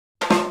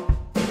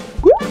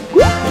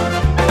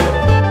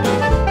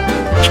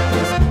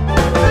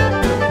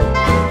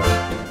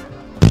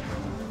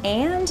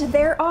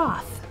they're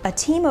off! A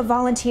team of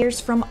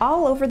volunteers from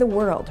all over the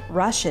world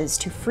rushes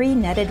to free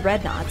netted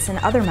redknots and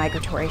other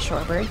migratory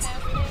shorebirds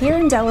here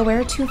in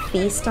Delaware to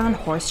feast on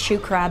horseshoe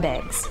crab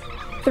eggs.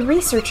 The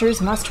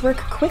researchers must work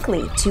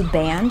quickly to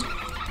band,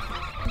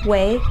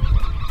 weigh,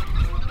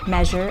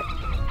 measure,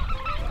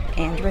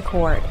 and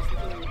record.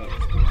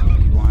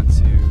 We want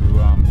to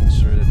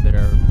ensure that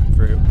they're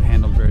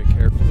handled very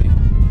carefully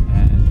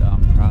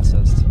and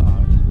processed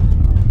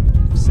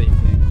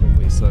safely and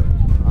quickly so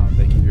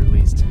they can be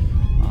released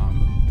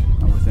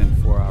within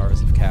 4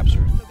 hours of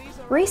capture.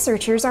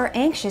 Researchers are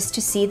anxious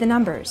to see the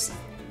numbers.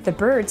 The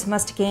birds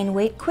must gain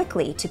weight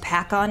quickly to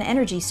pack on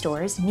energy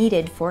stores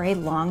needed for a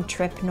long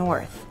trip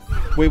north.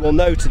 We will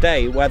know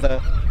today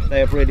whether they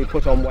have really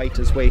put on weight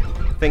as we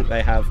think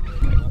they have.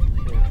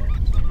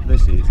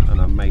 This is an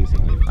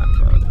amazingly fat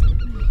bird.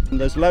 And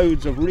there's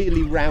loads of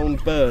really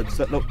round birds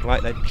that look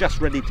like they're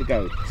just ready to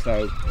go,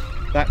 so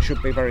that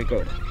should be very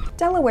good.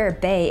 Delaware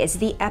Bay is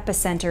the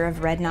epicenter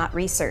of red knot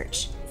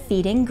research.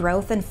 Feeding,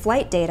 growth, and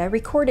flight data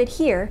recorded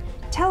here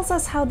tells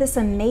us how this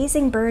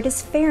amazing bird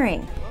is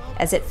faring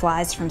as it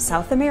flies from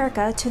South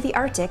America to the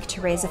Arctic to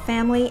raise a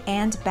family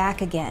and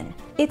back again.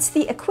 It's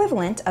the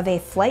equivalent of a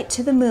flight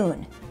to the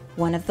moon,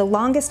 one of the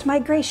longest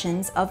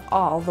migrations of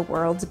all the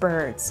world's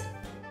birds.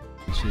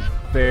 She's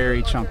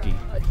very chunky,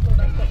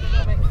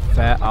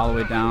 fat all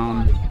the way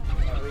down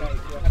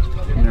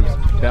in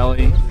her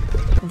belly.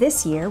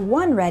 This year,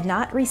 one red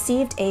knot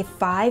received a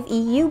 5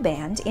 EU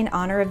band in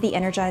honor of the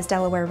Energized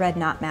Delaware red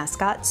knot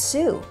mascot,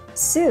 Sue.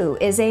 Sue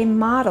is a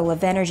model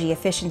of energy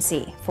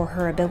efficiency for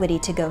her ability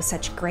to go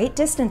such great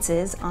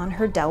distances on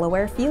her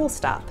Delaware fuel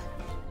stop.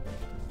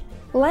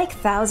 Like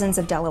thousands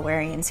of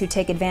Delawareans who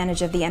take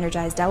advantage of the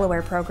Energized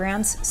Delaware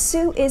programs,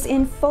 Sue is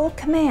in full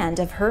command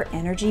of her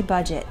energy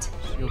budget.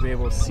 She'll be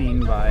able to be seen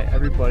by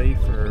everybody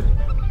for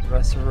the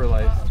rest of her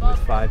life with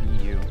 5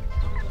 EU.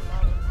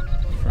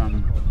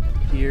 From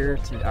here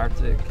to the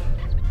Arctic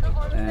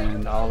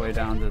and all the way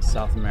down to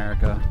South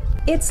America.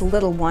 It's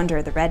little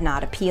wonder the red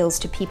knot appeals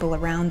to people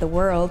around the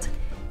world.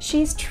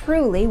 She's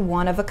truly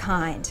one of a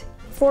kind.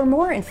 For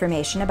more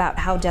information about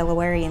how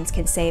Delawareans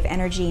can save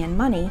energy and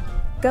money,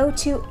 go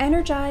to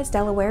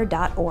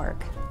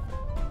energizeddelaware.org.